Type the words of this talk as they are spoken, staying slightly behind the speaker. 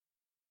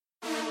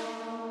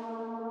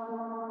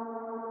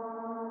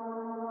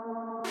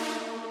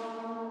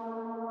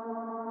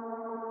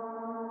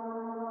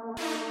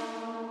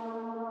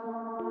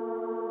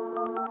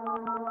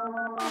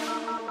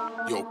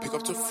Pick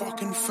up the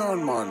fucking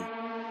phone, man.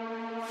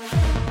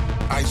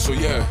 Aight, so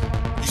yeah,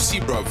 you see,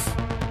 bruv,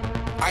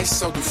 I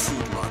sell the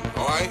food, man,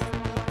 alright?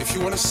 If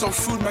you wanna sell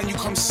food, man, you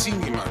come see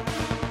me, man.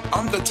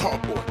 I'm the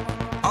top boy,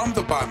 I'm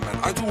the bad man,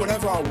 I do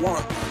whatever I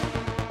want,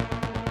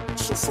 man.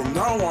 So from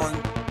now on,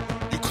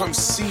 you come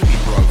see me,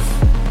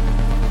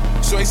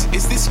 bruv. So is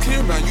this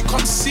clear, man? You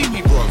come see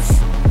me,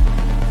 bruv.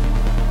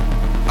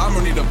 I'm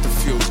running up the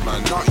fields,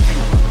 man, not you,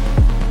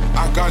 man.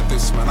 I got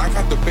this, man, I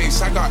got the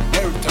bass, I got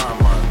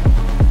airtime, man.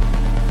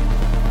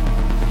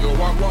 Yo,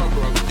 what, bro?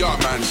 Yo,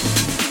 man.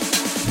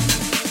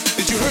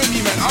 Did you hear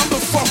me, man? I'm the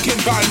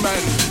fucking bad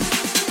man.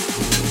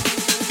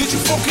 Did you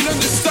fucking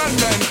understand,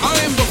 man? I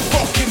am the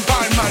fucking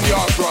bad man,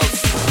 y'all, bruv.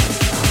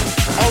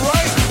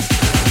 Alright?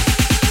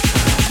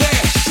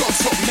 Yeah, shut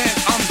up, man.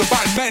 I'm the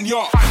bad man,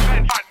 y'all. Bad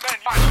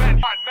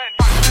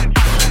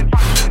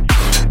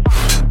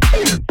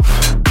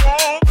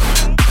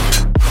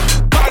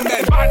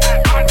man.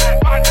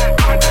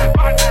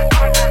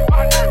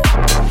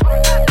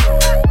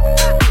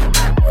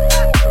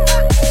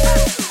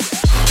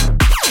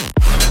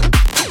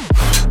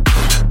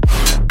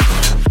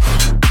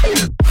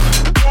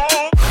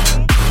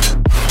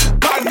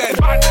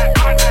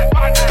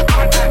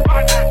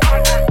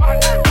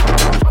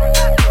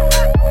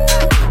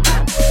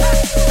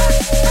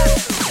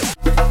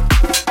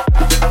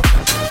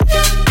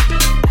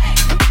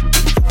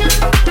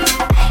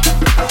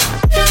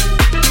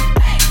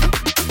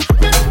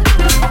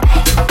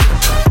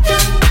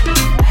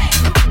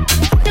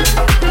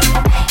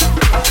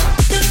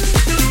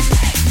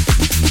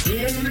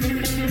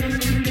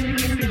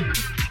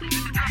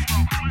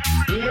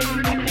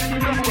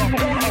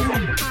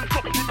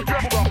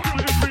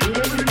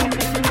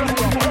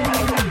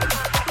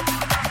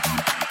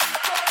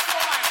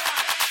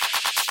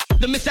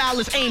 The missile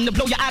is aimed to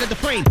blow you out of the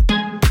frame.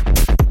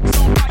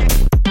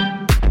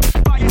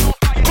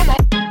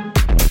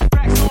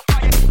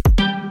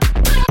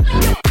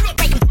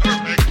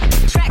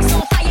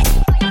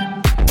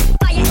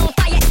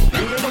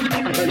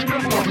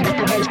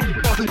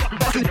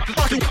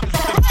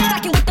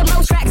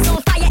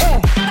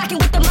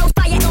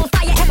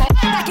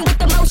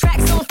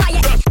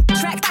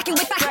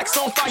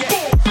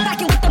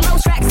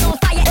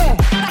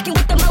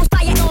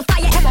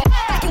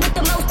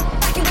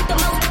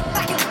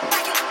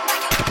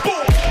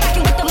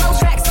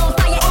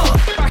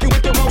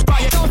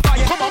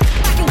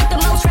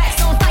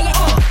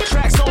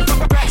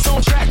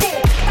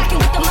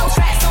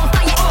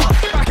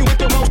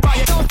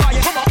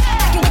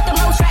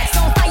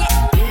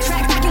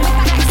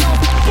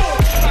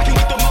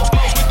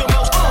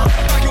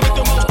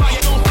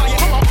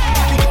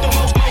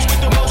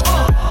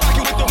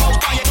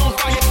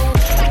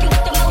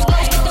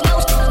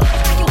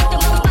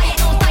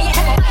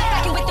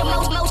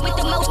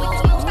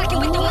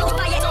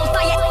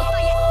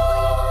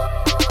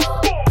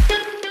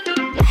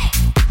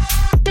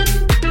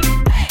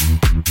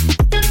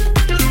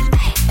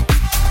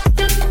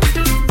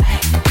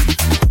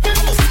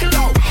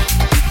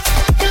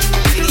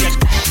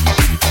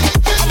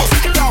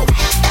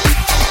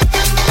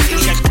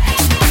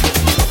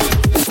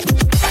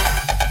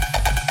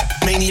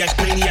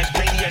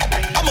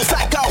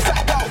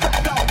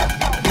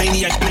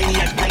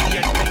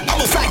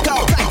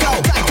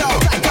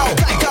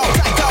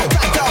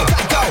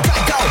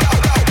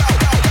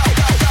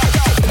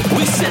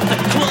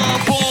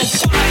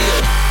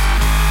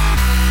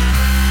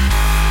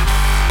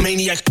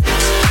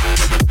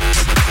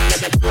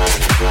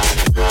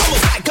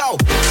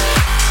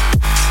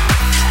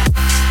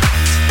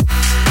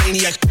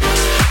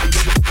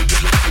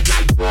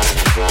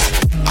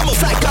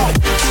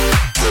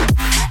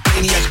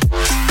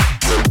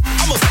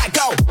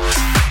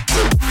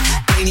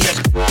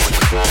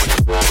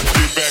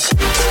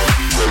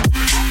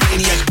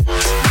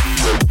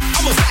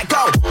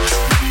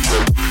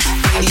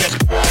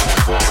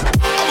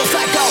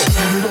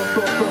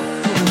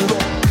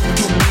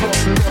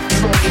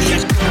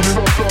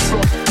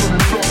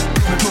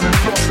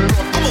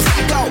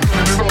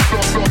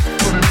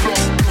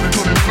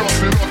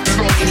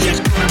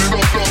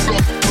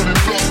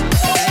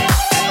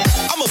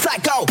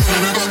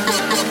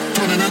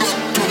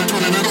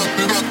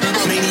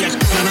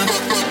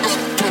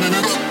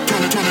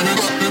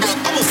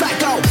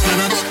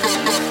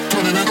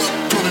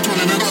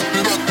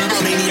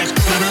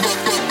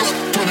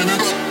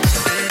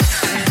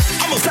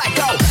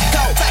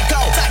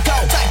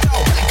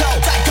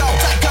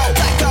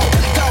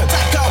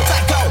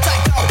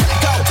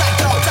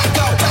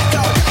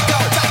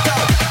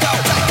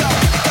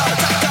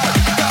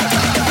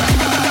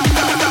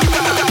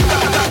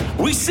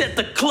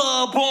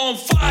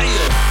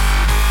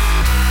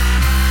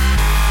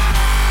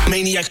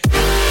 Maniac.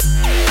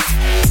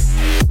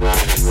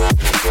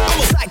 I'm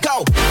a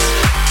psycho.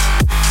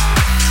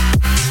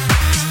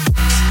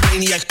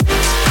 Maniac.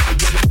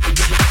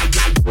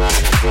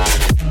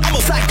 I'm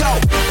a psycho.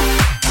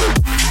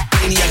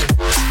 Maniac.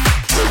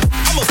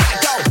 I'm a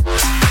psycho.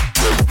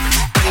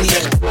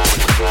 Maniac.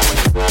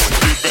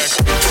 Get back.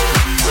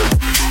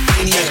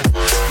 Maniac.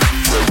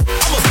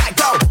 I'm a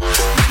psycho.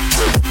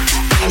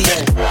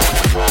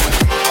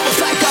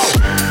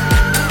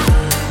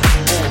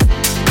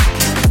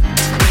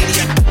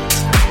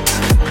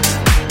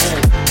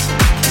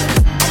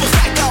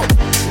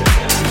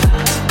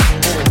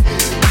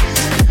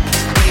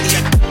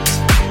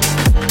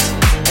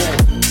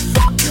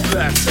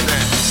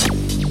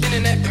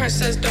 Internet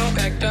princess, don't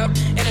act up.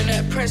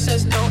 Internet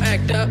princess, don't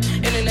act up.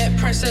 Internet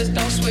princess,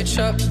 don't switch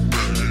up.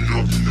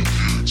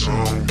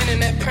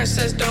 Internet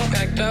princess, don't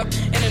act up.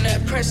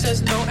 Internet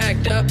princess, don't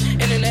act up.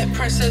 Internet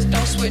princess,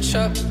 don't switch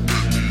up.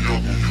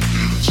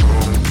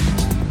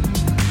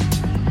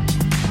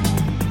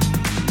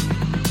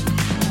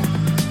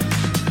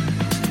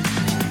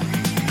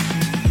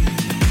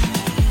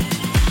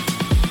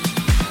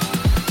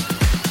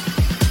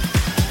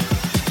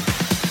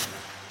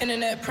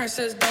 Internet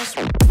princess, don't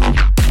switch up.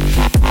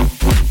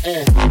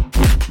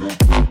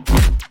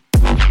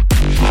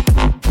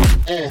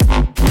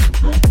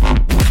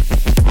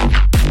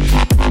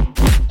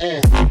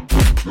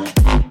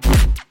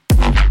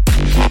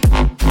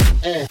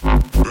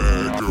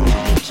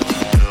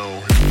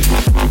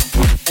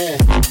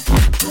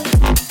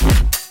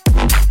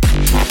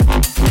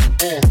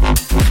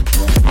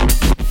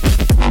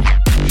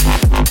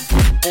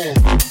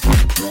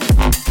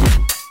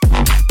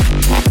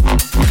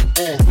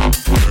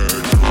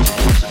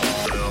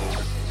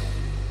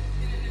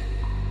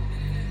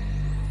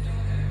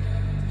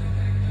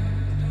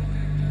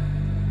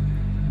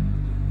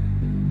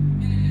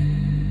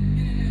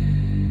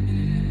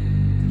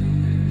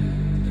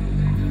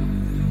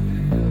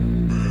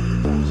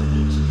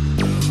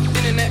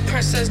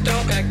 Princess,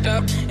 don't act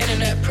up.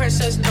 Internet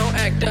princess, don't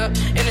act up.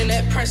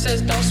 Internet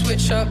princess, don't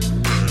switch up.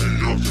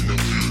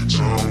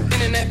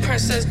 Internet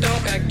princess,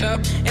 don't act up.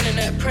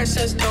 Internet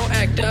princess, don't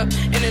act up.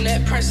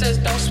 Internet princess,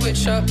 don't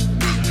switch up.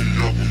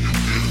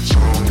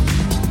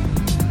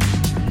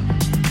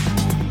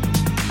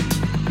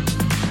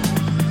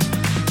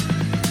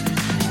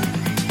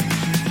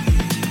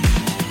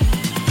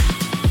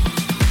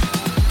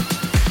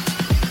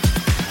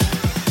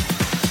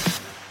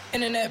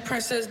 Internet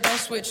princess, don't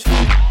switch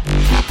up.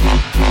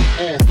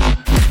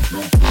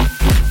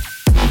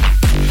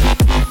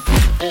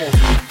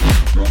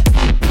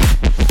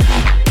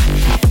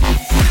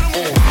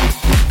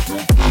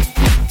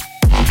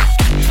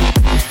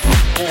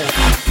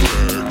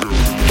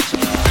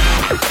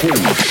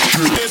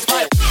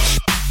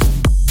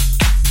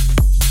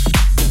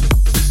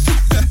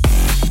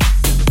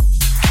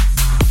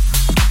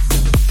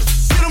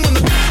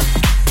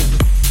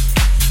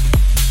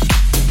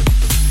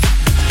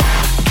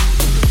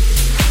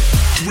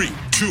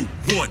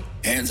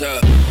 Hands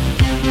up.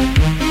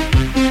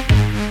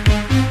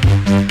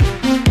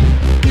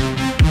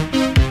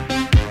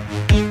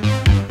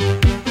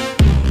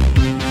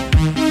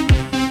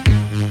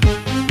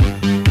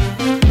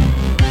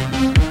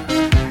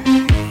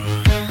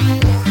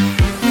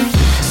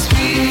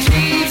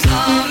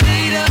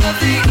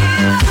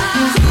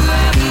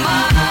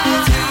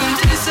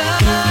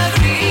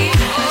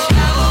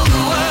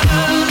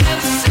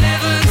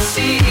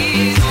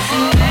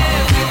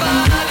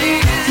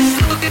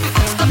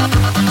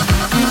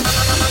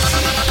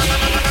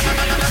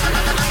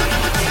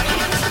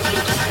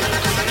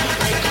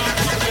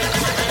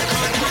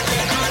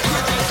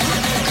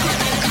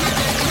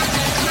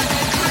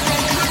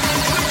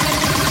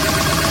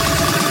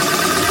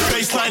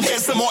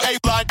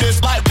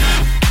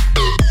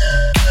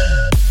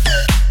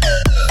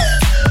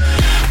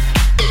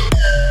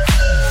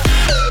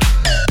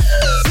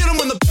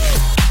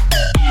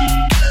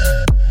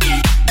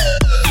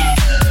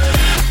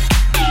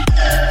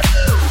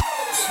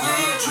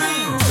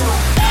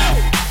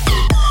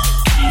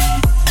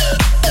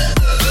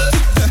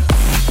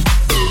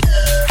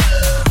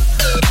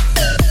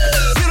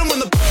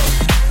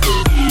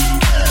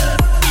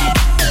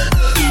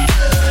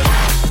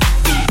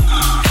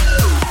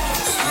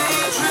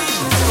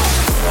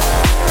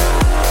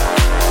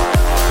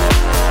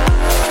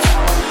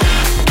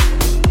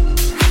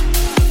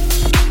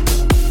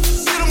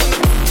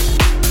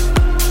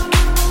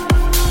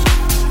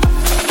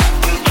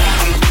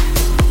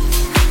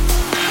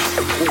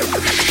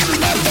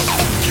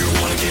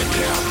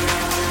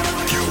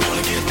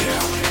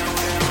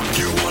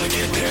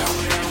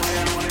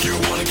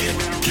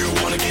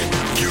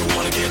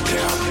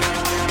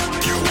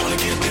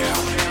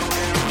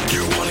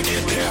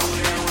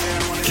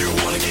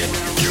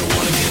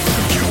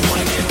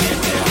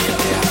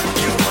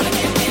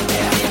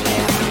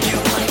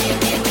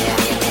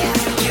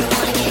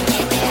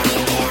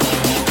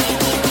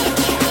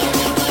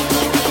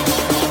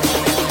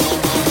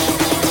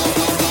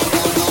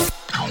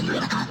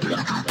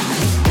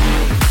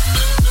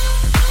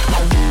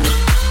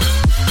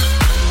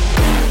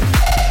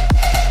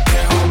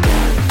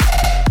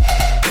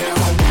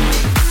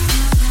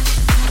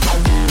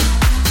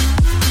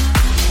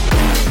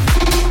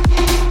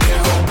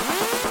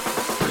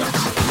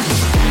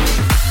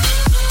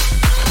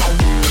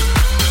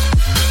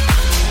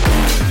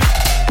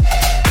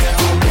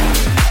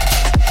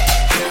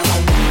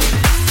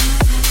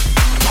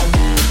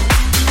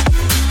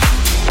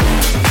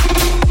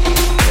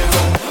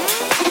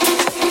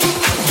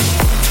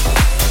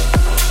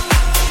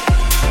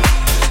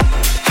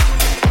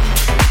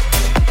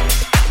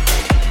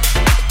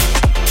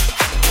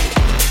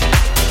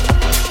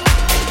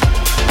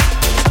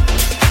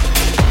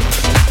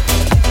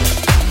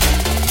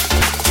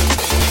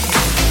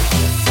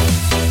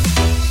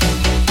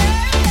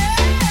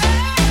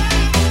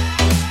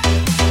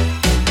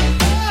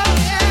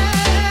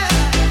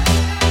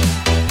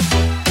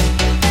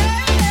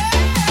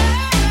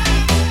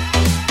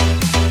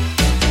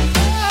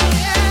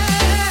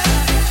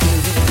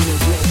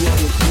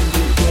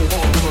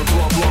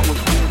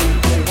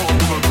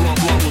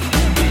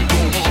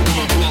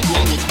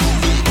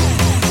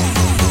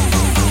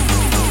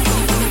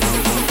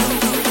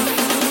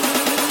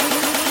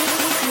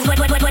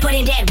 put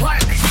in that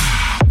work.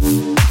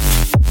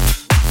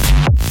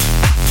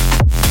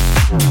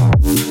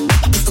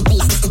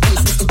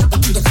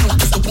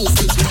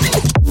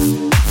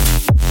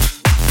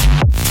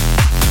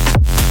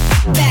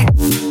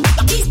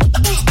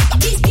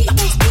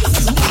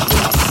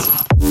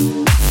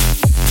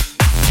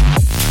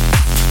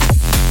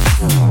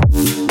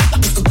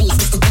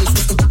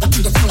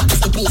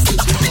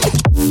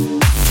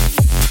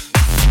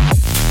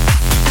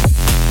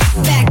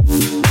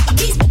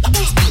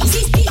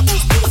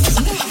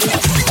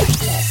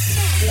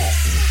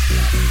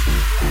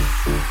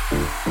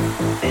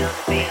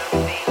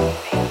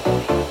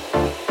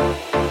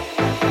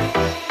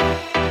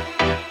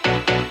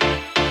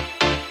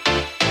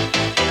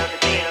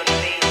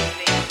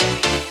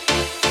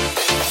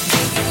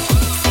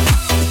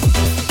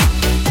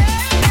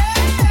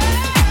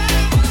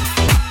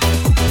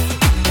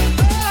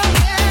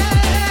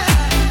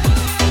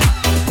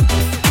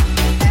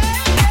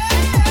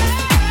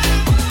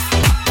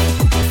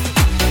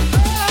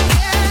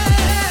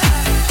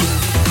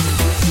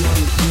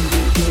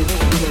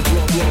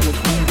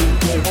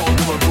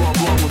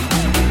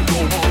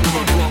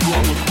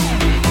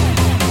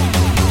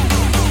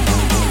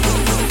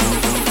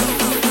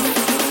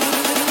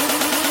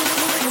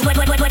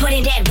 Put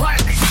in that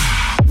work.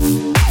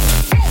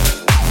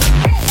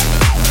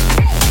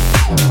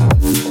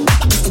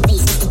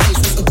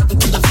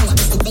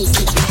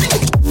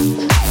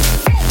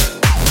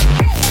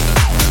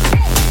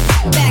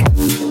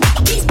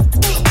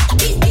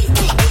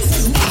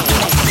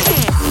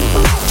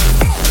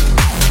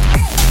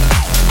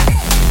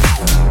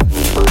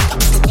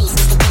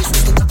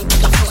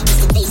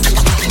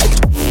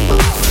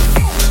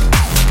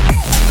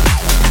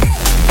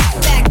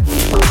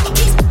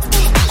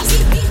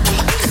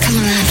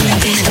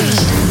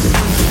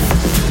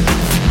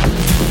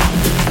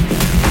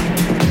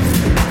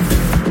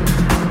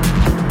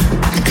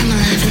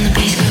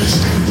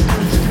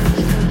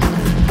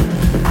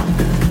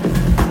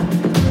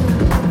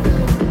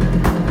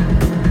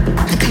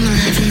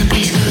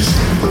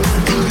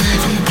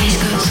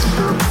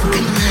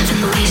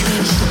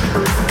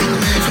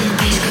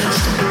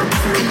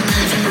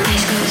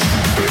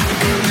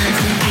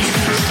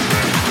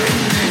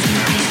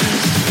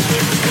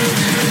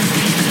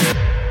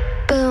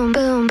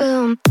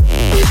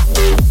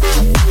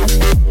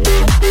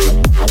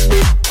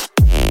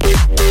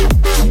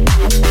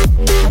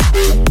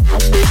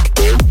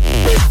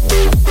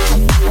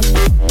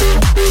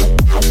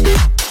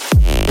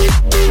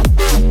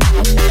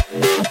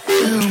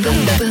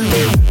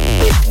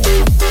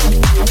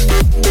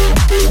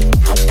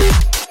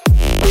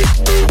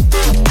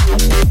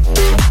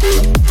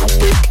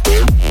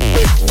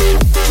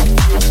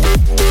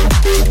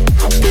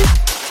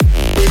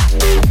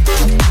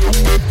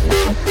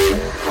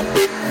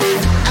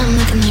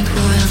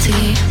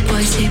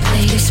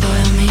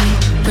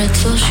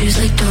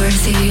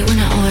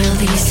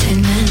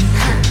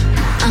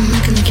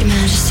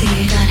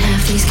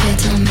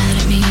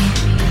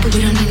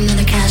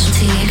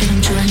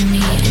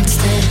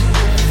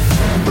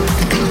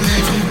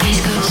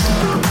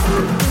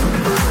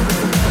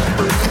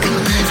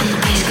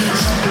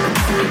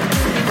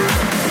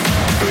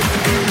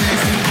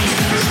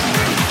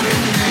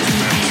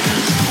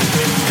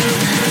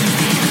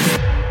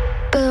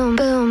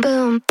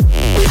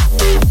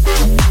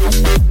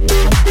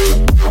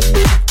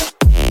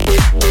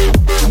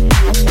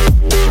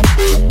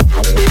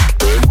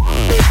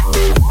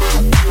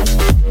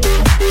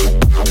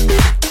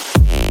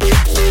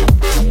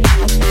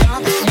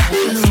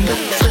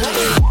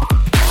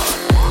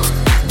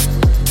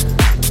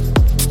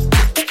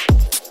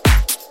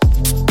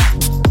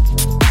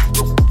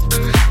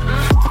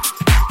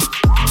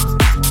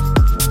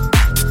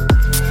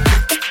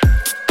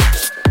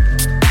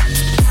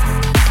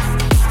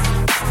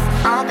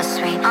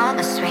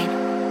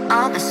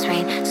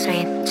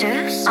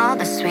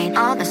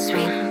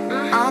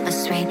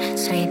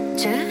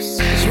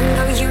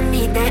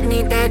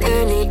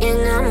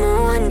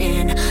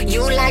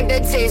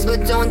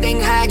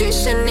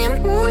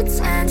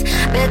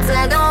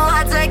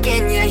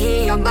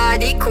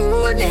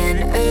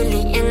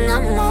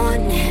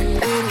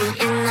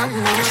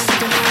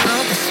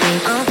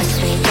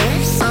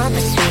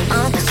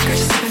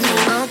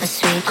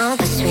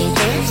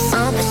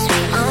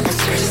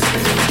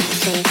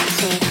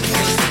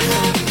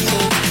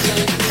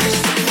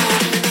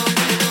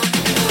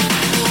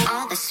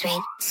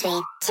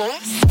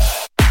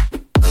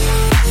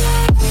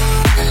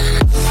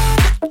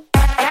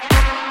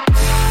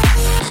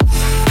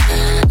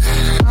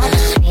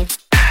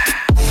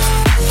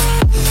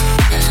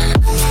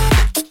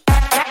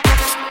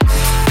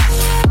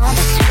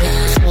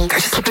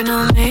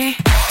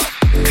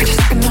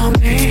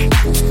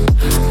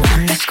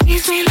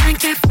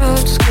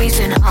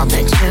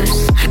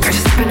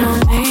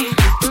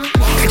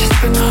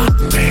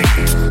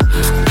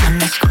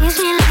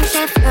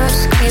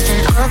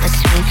 Squeezing all the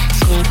sweet,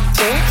 sweet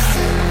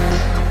juice.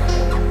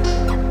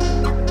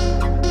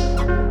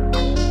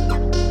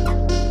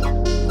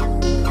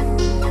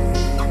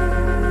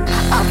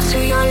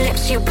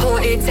 you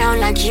pour it down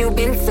like you've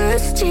been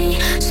thirsty.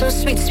 So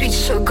sweet, sweet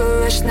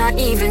sugar rush, not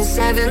even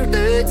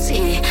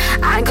 7:30.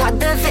 I got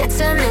the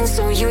vitamins,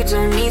 so you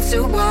don't need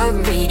to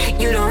worry.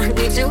 You don't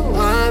need to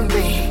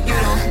worry. You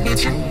don't need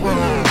to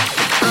worry.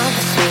 All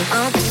the sweet,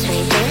 all the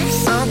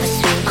sweetest, all the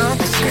sweet, all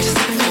the sweet,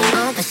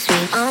 all the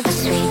sweet, all the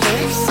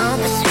sweetest, all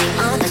the sweet,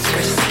 all the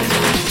sweet,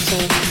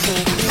 sweet,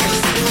 sweet,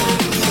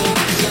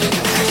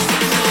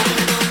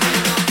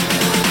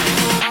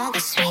 all the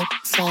sweet,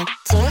 sweet,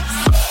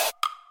 sweet.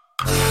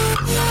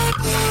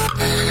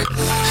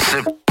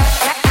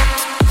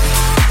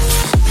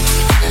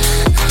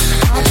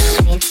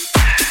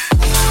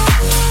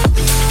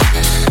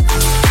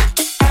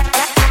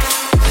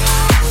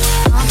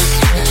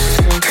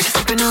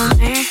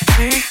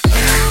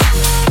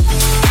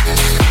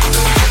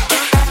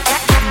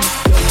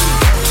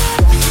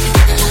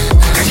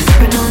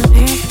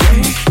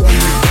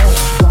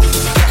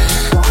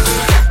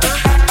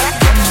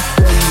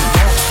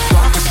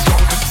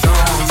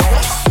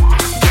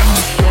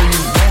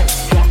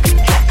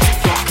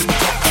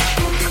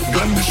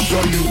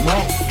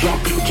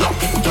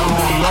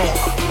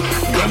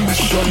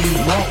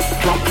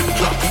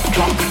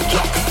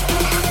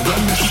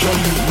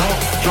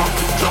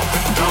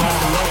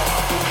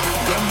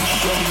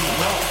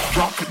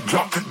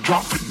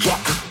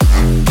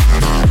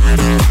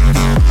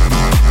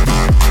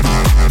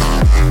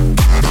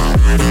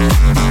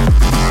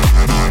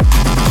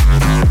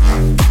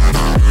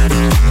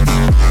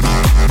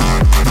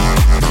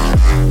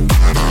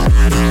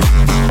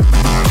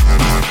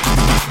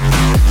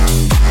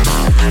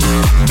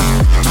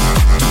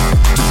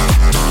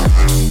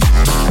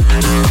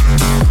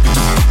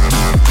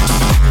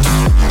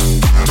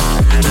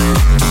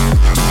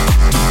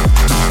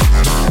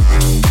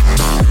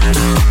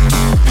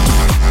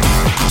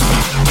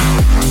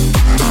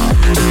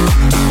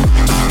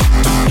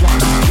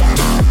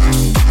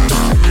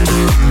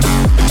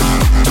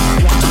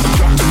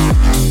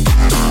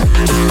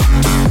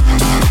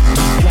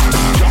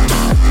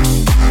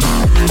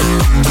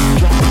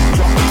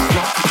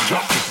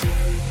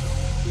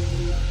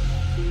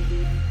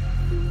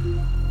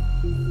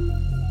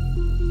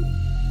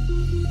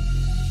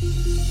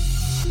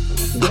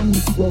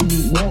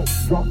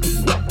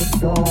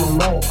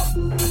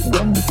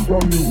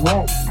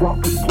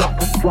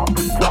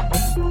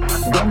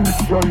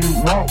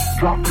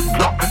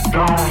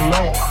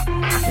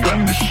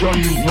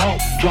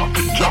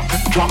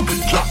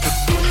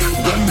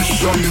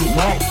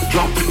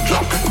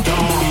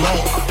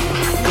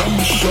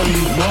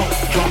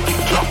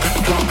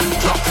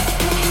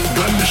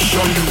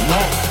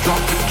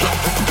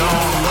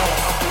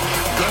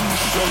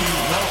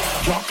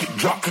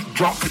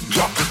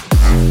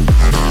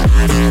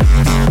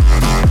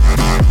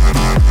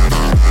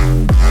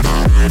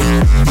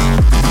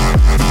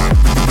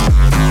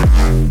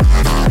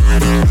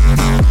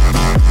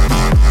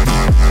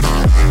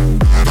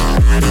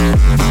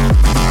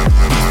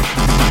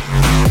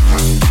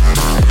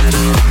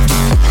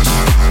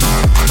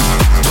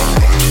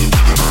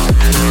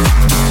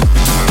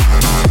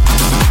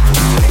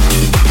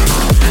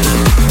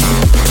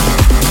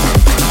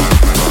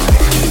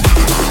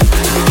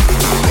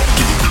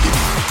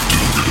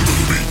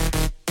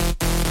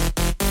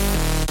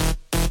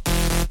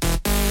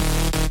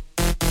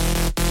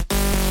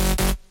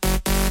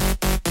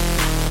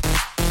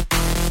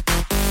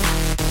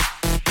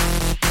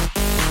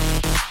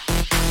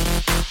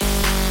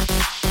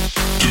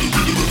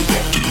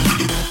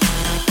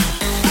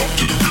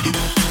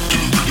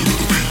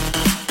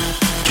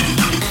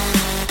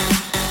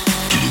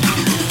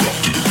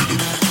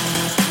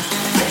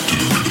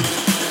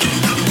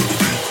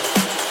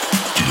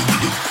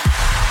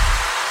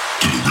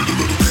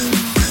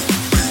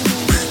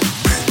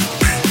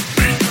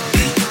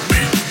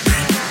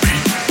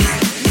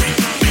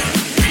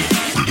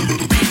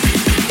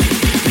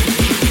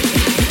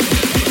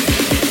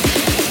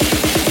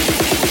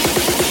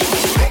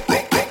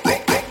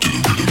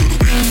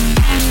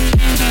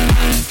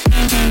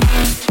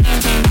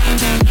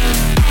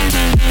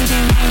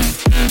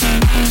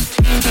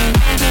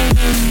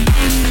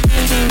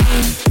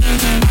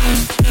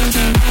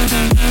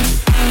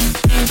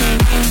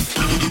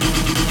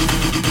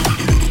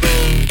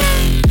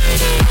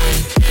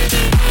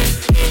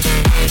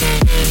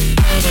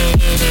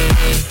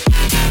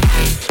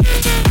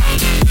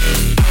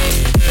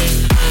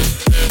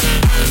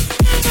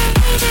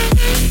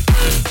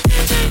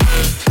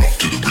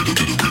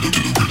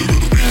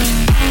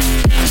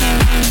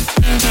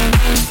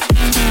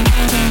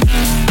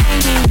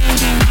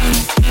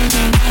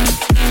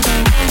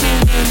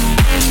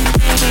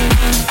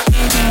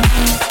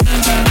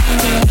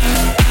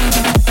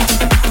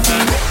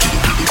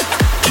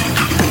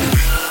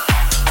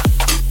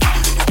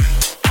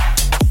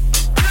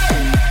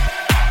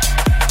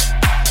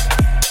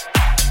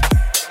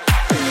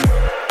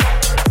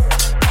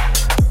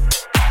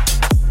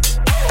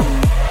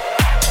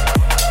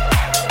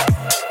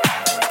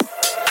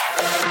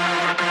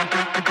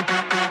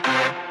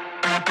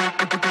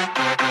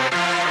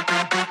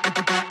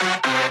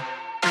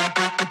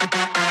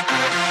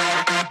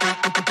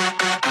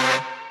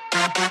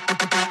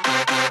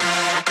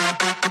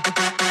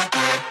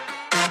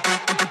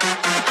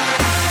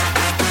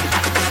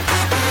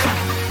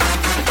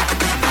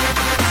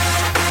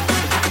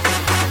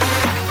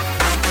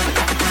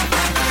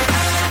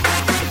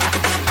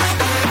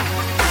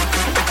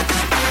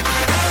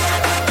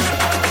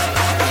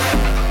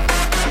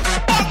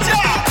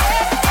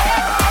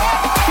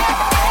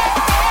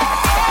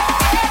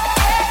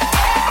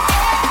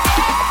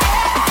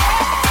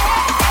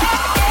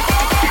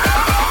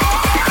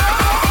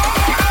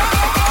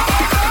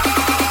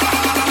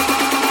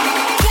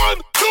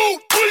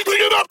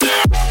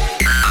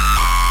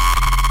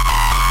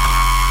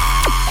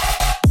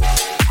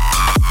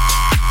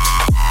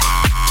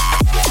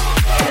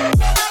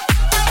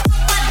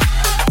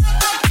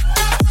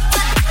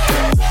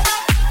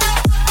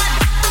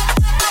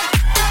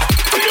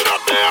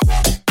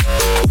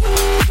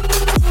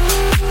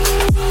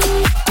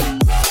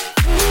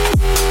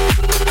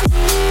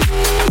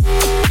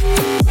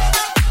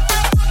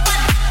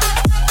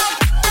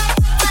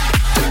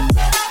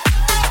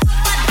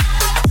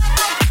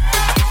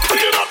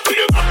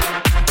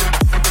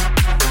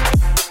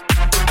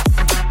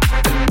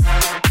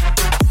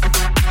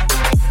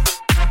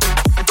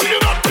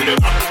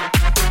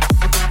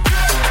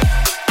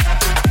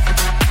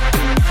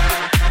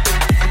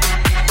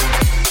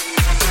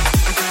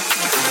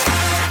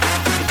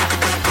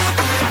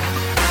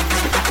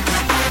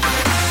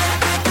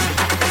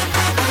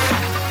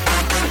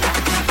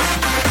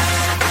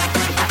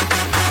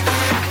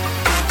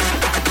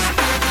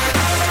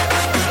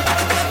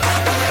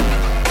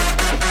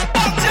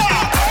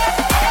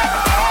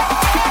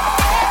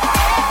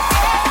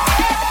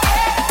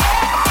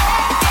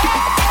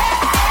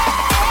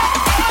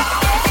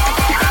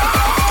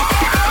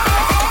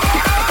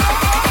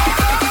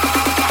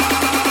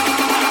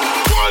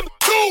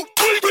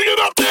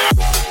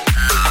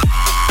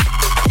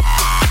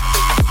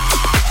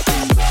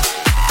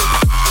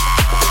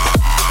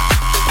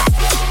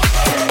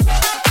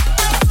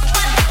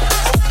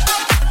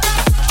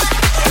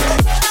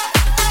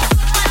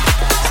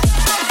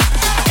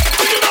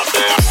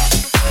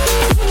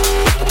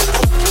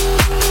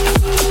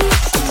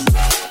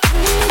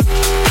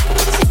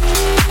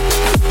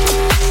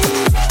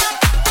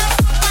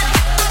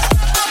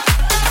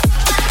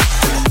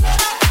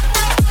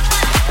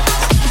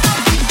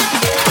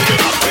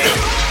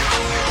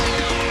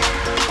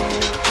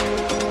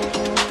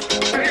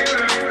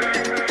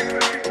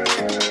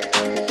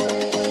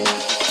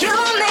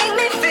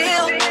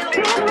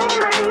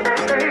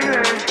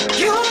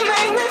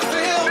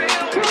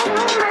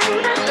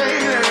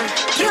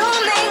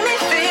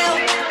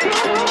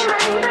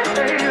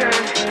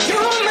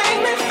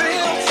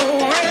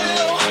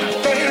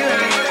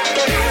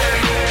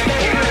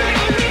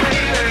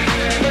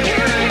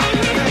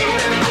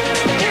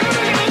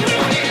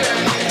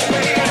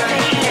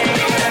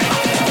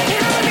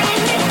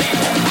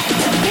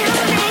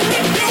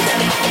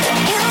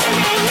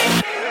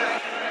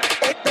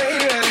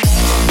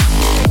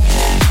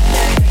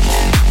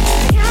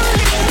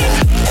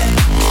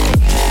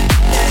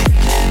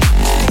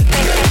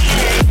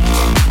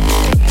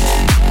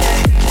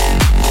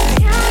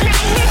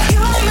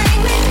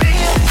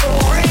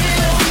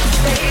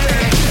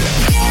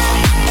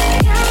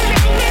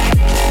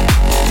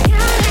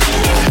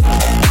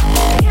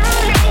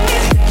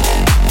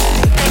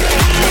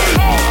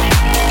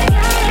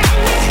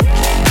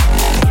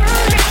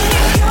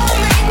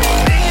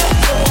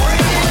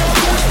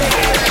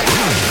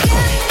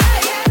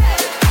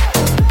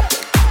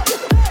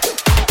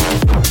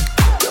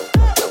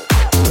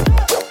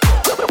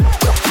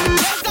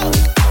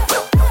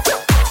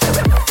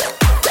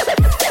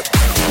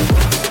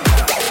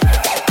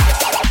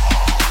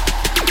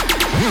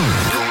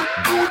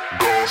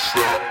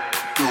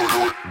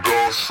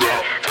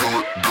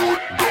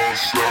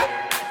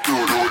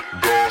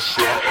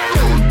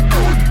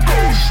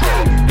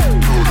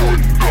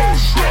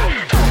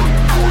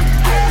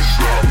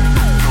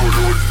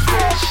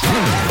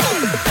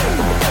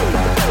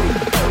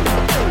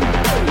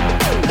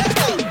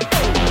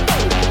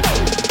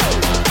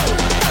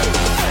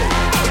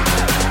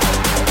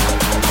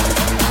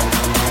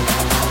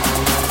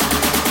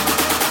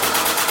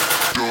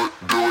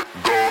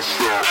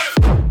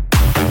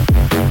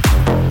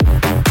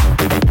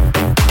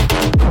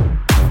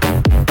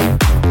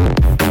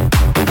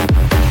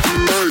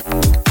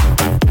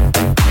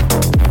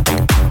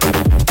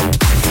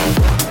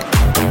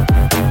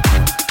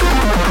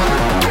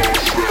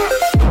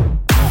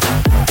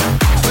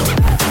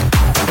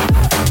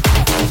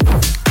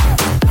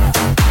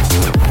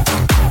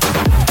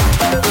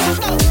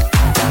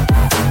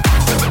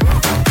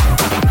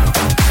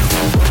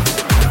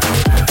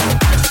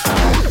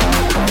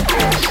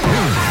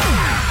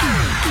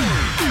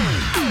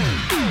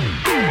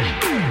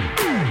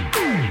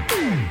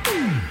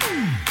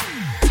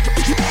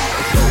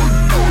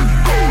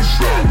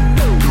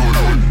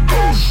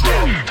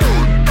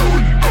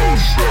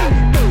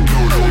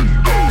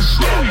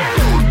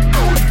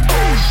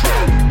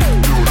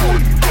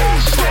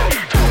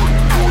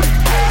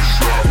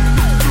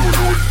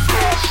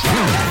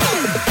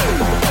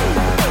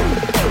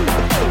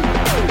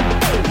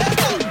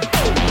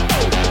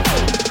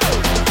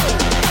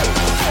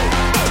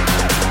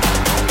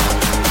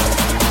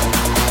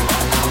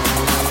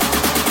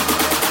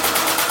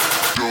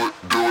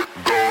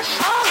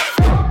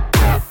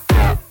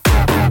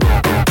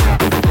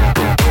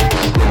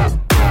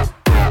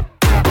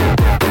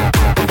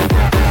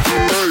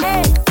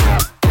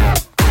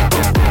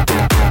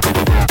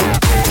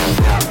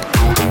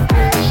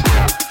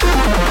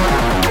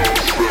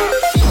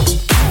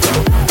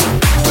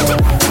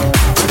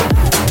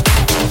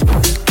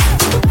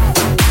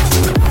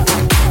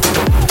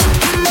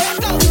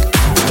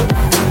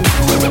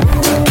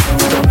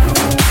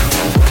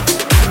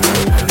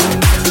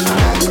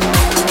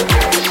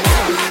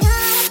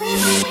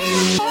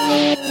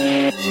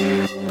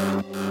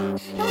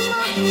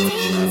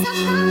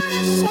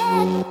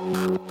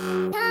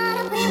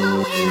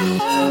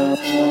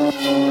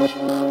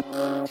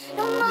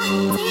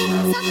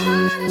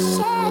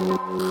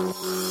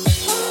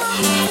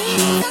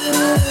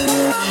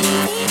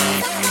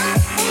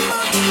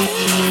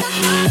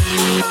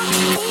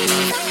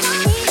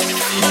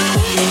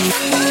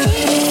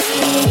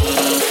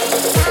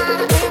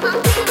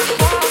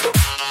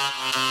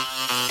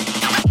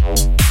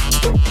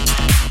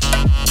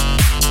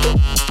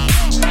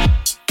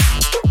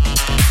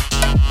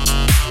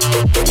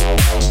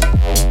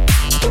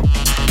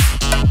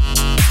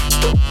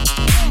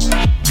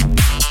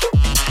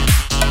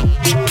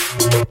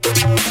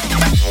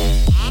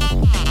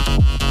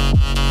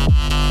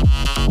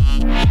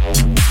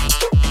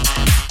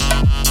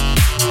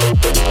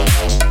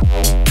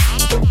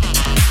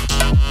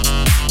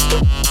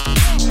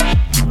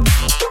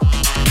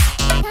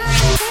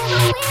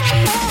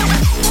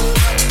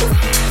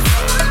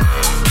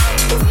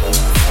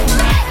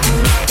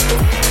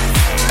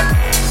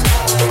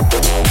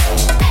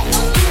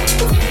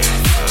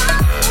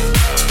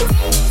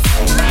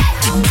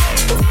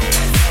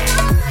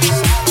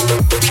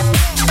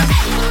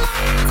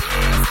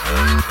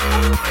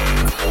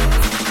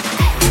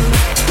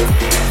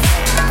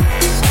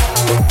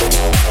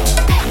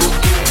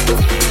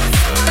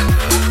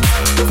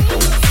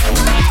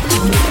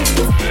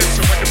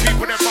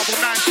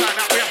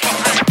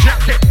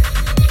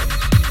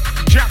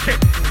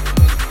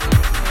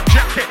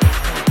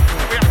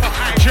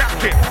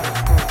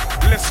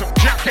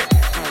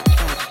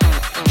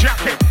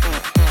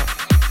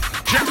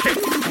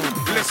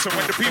 Listen,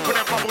 when the people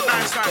that bubble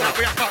nice like that,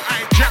 we have to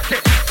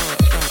jacket,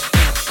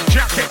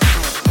 jacket,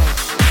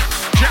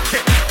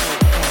 jacket.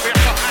 We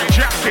have to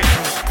jacket.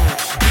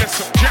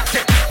 Listen,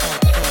 jacket,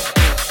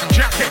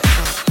 jacket.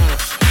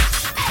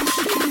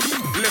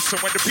 Listen,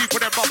 when the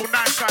people that bubble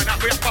nice like that,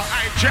 we have to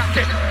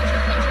jacket,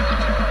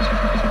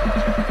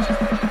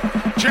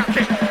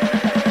 jacket,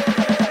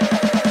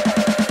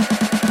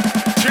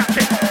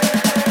 jacket.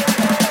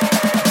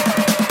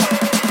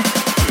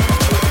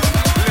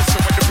 Listen,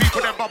 when the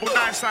people that bubble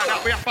nice like that,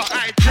 we have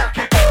to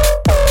jacket.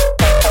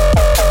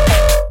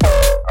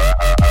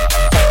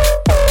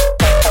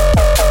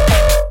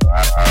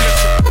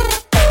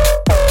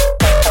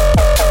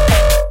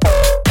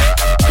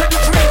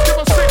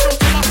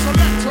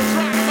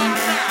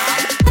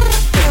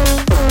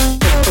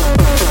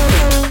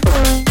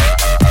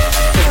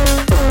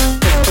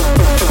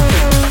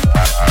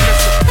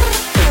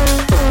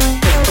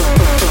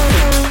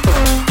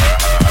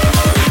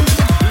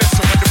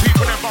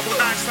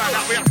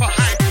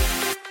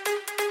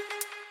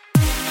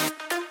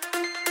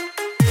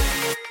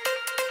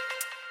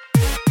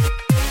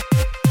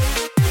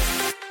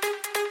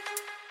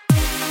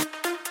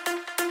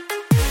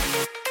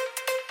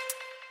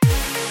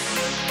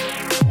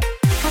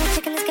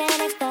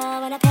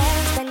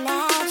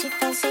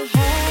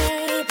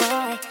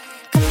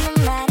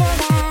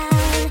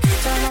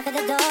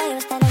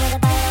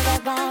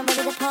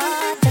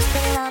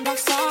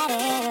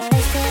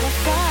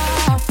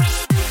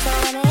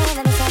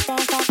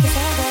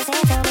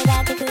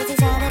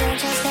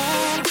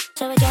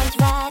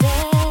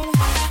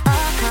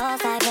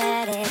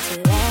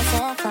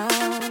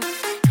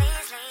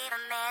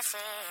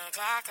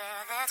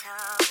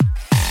 better.